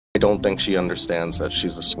don't think she understands that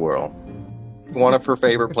she's a squirrel. One of her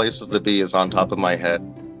favorite places to be is on top of my head.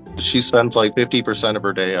 She spends like 50% of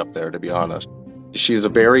her day up there, to be honest. She's a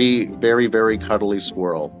very, very, very cuddly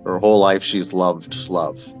squirrel. Her whole life she's loved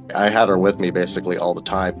love. I had her with me basically all the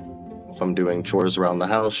time. If I'm doing chores around the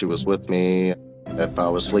house, she was with me. If I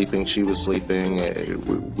was sleeping, she was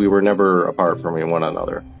sleeping. We were never apart from one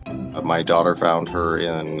another. My daughter found her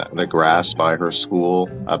in the grass by her school,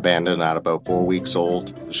 abandoned at about 4 weeks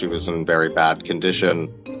old. She was in very bad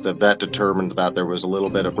condition. The vet determined that there was a little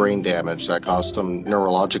bit of brain damage that caused some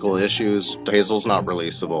neurological issues. Hazel's not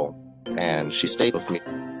releasable, and she stayed with me.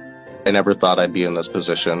 I never thought I'd be in this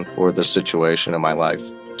position or this situation in my life.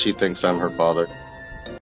 She thinks I'm her father.